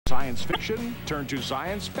science fiction turned to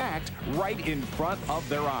science fact right in front of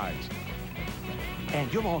their eyes.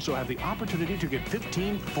 And you'll also have the opportunity to get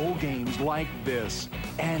 15 full games like this,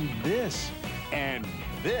 and this, and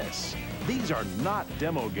this. These are not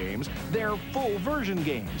demo games, they're full version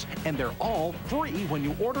games, and they're all free when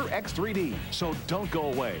you order X3D. So don't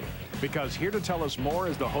go away, because here to tell us more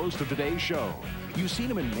is the host of today's show. You've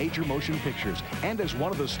seen him in major motion pictures and as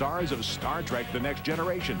one of the stars of Star Trek: The Next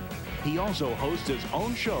Generation. He also hosts his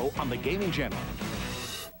own show on the gaming channel.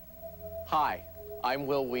 Hi, I'm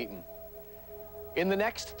Wil Wheaton. In the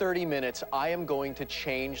next 30 minutes, I am going to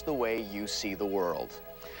change the way you see the world.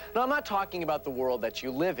 Now, I'm not talking about the world that you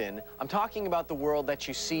live in. I'm talking about the world that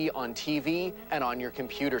you see on TV and on your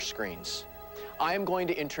computer screens. I am going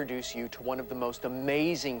to introduce you to one of the most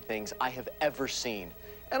amazing things I have ever seen,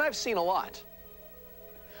 and I've seen a lot.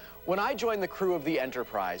 When I joined the crew of the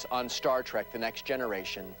Enterprise on Star Trek: The Next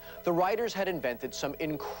Generation, the writers had invented some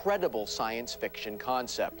incredible science fiction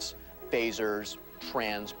concepts: phasers,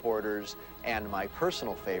 transporters, and my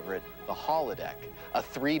personal favorite, the holodeck, a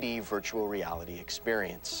 3D virtual reality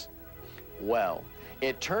experience. Well,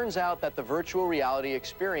 it turns out that the virtual reality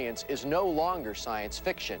experience is no longer science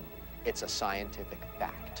fiction. It's a scientific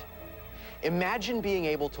fact. Imagine being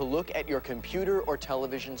able to look at your computer or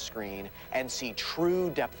television screen and see true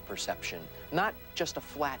depth perception, not just a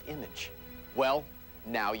flat image. Well,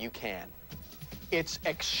 now you can. It's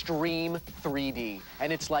extreme 3D,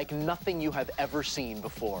 and it's like nothing you have ever seen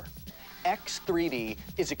before. X3D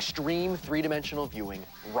is extreme three-dimensional viewing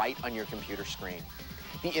right on your computer screen.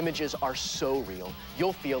 The images are so real,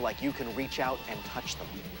 you'll feel like you can reach out and touch them.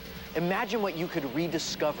 Imagine what you could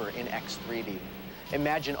rediscover in X3D.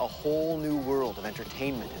 Imagine a whole new world of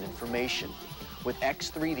entertainment and information. With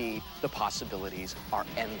X3D, the possibilities are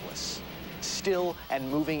endless. Still and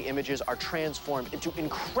moving images are transformed into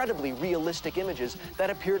incredibly realistic images that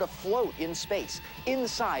appear to float in space,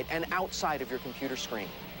 inside and outside of your computer screen.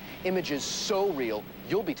 Images so real,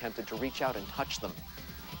 you'll be tempted to reach out and touch them.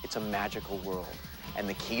 It's a magical world, and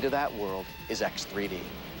the key to that world is X3D.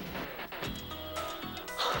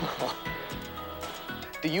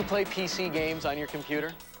 Do you play PC games on your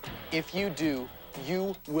computer? If you do,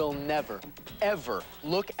 you will never, ever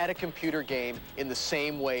look at a computer game in the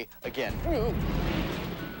same way again.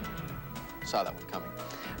 Saw that one coming.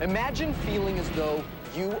 Imagine feeling as though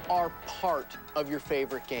you are part of your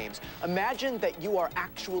favorite games. Imagine that you are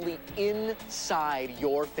actually inside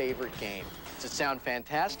your favorite game. Does it sound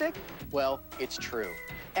fantastic? Well, it's true.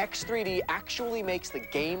 X3D actually makes the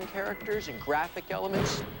game characters and graphic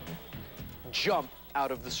elements jump out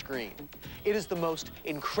of the screen. It is the most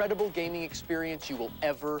incredible gaming experience you will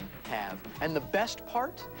ever have. And the best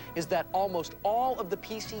part is that almost all of the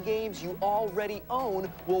PC games you already own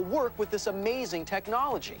will work with this amazing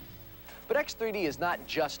technology. But X3D is not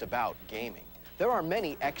just about gaming. There are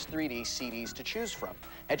many X3D CDs to choose from.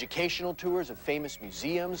 Educational tours of famous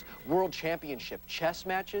museums, world championship chess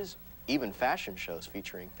matches, even fashion shows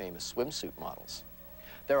featuring famous swimsuit models.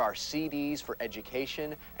 There are CDs for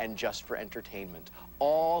education and just for entertainment,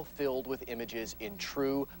 all filled with images in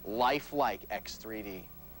true, lifelike X3D.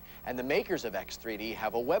 And the makers of X3D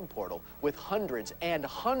have a web portal with hundreds and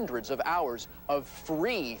hundreds of hours of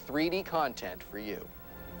free 3D content for you.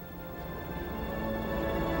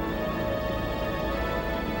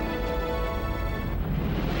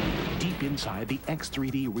 Deep inside the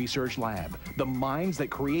X3D Research Lab, the minds that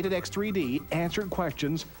created X3D answered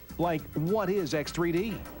questions like, what is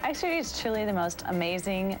X3D? X3D is truly the most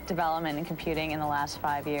amazing development in computing in the last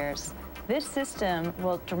 5 years. This system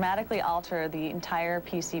will dramatically alter the entire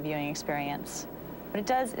PC viewing experience. What it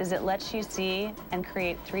does is it lets you see and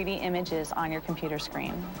create 3D images on your computer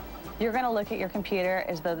screen. You're going to look at your computer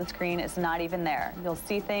as though the screen is not even there. You'll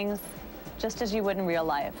see things just as you would in real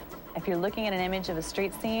life. If you're looking at an image of a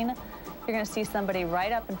street scene, you're going to see somebody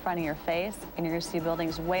right up in front of your face, and you're going to see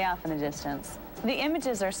buildings way off in the distance. The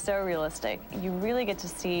images are so realistic, you really get to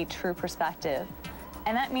see true perspective.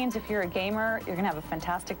 And that means if you're a gamer, you're going to have a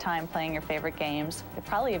fantastic time playing your favorite games. You'll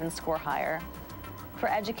probably even score higher. For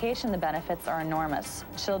education, the benefits are enormous.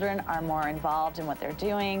 Children are more involved in what they're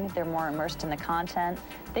doing, they're more immersed in the content,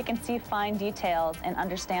 they can see fine details and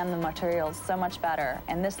understand the materials so much better,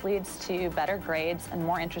 and this leads to better grades and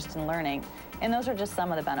more interest in learning. And those are just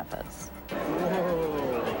some of the benefits. Whoa.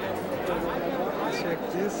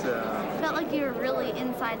 Check this out. Felt like you were really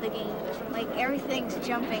inside the game, like everything's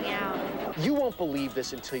jumping out. You won't believe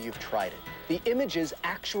this until you've tried it. The images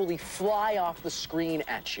actually fly off the screen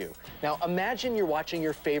at you. Now, imagine you're watching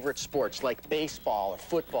your favorite sports like baseball or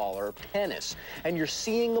football or tennis, and you're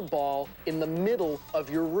seeing the ball in the middle of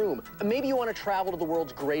your room. Maybe you want to travel to the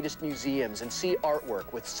world's greatest museums and see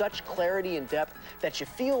artwork with such clarity and depth that you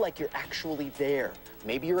feel like you're actually there.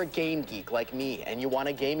 Maybe you're a game geek like me, and you want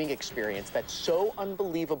a gaming experience that's so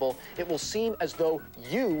unbelievable it will seem as though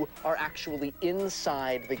you are actually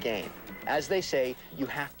inside the game. As they say, you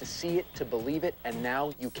have to see it to believe it, and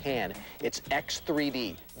now you can. It's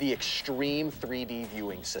x3d, the extreme 3D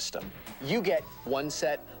viewing system. You get one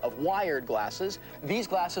set of wired glasses. These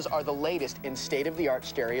glasses are the latest in state-of-the-art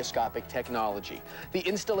stereoscopic technology. The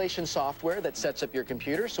installation software that sets up your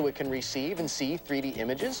computer so it can receive and see 3D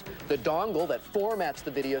images. The dongle that formats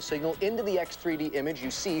the video signal into the x3D image you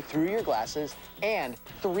see through your glasses, and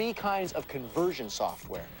 3 kinds of conversion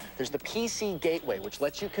software. There's the PC Gateway, which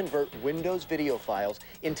lets you convert Windows video files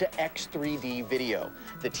into x3D video.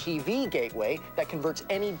 The TV Gateway that converts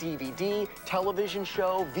any DVD, television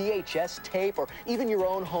show, VHS tape, or even your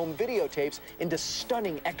own home videotapes into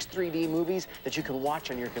stunning x3D movies that you can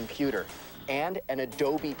watch on your computer. And an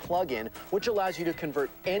Adobe plugin, which allows you to convert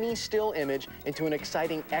any still image into an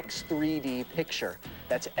exciting x3D picture.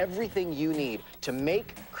 That's everything you need to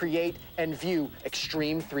make, create, and view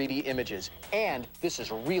extreme 3D images. And this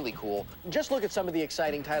is really cool. Just look at some of the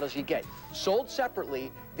exciting titles you get. Sold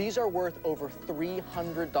separately, these are worth over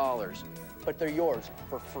 $300, but they're yours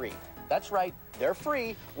for free. That's right, they're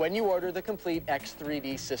free when you order the complete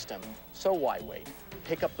x3D system. So why wait?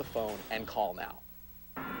 Pick up the phone and call now.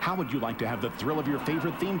 How would you like to have the thrill of your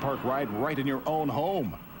favorite theme park ride right in your own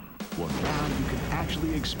home? Well, now you can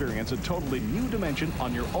actually experience a totally new dimension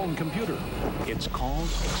on your own computer. It's called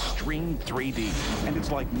Extreme 3D, and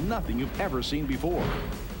it's like nothing you've ever seen before.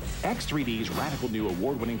 X3D's radical new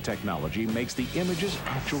award-winning technology makes the images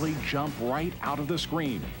actually jump right out of the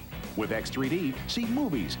screen. With X3D, see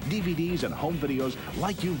movies, DVDs, and home videos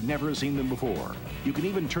like you've never seen them before. You can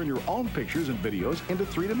even turn your own pictures and videos into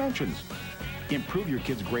 3 dimensions. Improve your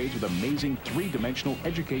kids' grades with amazing 3-dimensional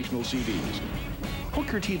educational CDs. Hook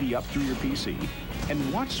your TV up through your PC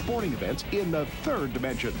and watch sporting events in the 3rd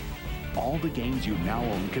dimension. All the games you now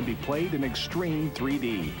own can be played in Extreme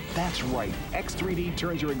 3D. That's right, X3D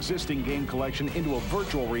turns your existing game collection into a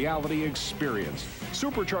virtual reality experience.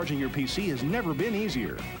 Supercharging your PC has never been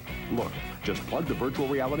easier. Look, just plug the virtual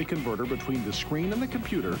reality converter between the screen and the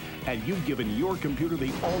computer, and you've given your computer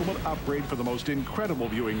the ultimate upgrade for the most incredible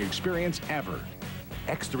viewing experience ever.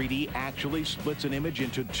 X3D actually splits an image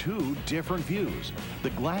into 2 different views. The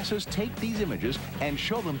glasses take these images and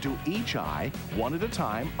show them to each eye, one at a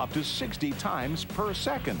time, up to 60 times per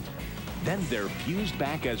second. Then they're fused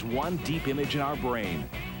back as one deep image in our brain.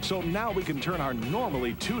 So now we can turn our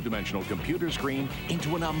normally 2-dimensional computer screen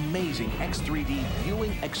into an amazing X3D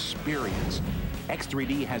viewing experience.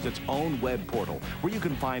 X3D has its own web portal where you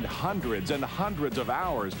can find hundreds and hundreds of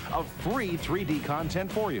hours of free 3D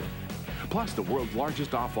content for you. Plus the world's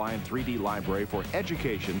largest offline 3D library for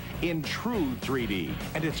education in true 3D,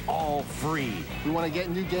 and it's all free. We want to get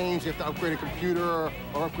new games, you have to upgrade a computer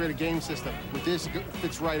or upgrade a game system. With this, it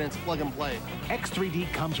fits right in, it's plug and play.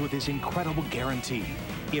 X3D comes with this incredible guarantee.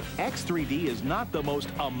 If X3D is not the most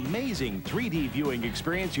amazing 3D viewing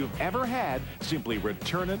experience you've ever had, simply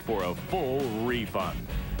return it for a full refund.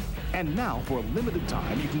 And now, for a limited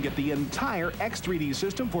time, you can get the entire X3D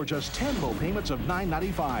system for just 10 low payments of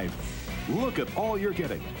 $9.95. Look at all you're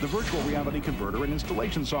getting. The virtual reality converter and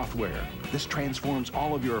installation software. This transforms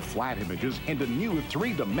all of your flat images into new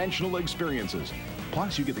 3-dimensional experiences.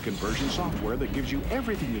 Plus, you get the conversion software that gives you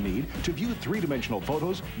everything you need to view 3-dimensional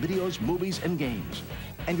photos, videos, movies, and games.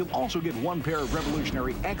 And you'll also get 1 pair of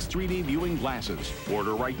revolutionary X3D viewing glasses.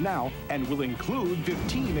 Order right now, and we'll include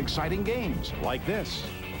 15 exciting games, like this,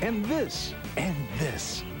 and this, and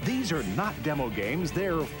this. These are not demo games,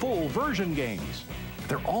 they're full version games.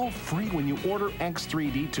 They're all free when you order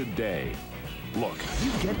X3D today. Look,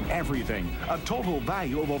 you get everything, a total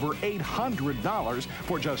value of over $800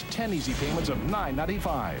 for just 10 easy payments of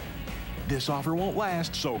 $9.95. This offer won't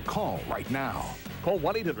last, so call right now. Call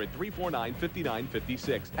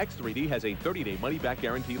 1-800-349-5956. X3D has a 30-day money-back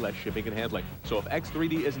guarantee, less shipping and handling. So if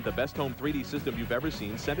X3D isn't the best home 3D system you've ever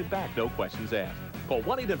seen, send it back, no questions asked. Call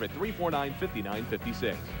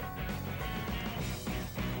 1-800-349-5956.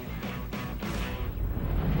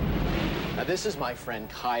 Now, this is my friend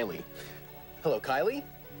Kylie. Hello, Kylie?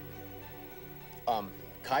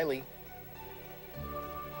 Kylie?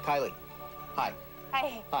 Kylie. Hi.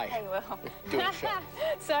 Hi. Hi. Hey, Will. Doing a show.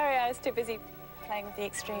 Sorry, I was too busy playing with the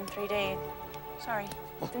Extreme 3D. Sorry,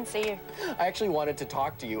 didn't see you. I actually wanted to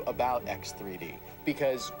talk to you about X3D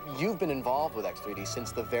because you've been involved with X3D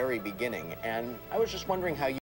since the very beginning, and I was just wondering how you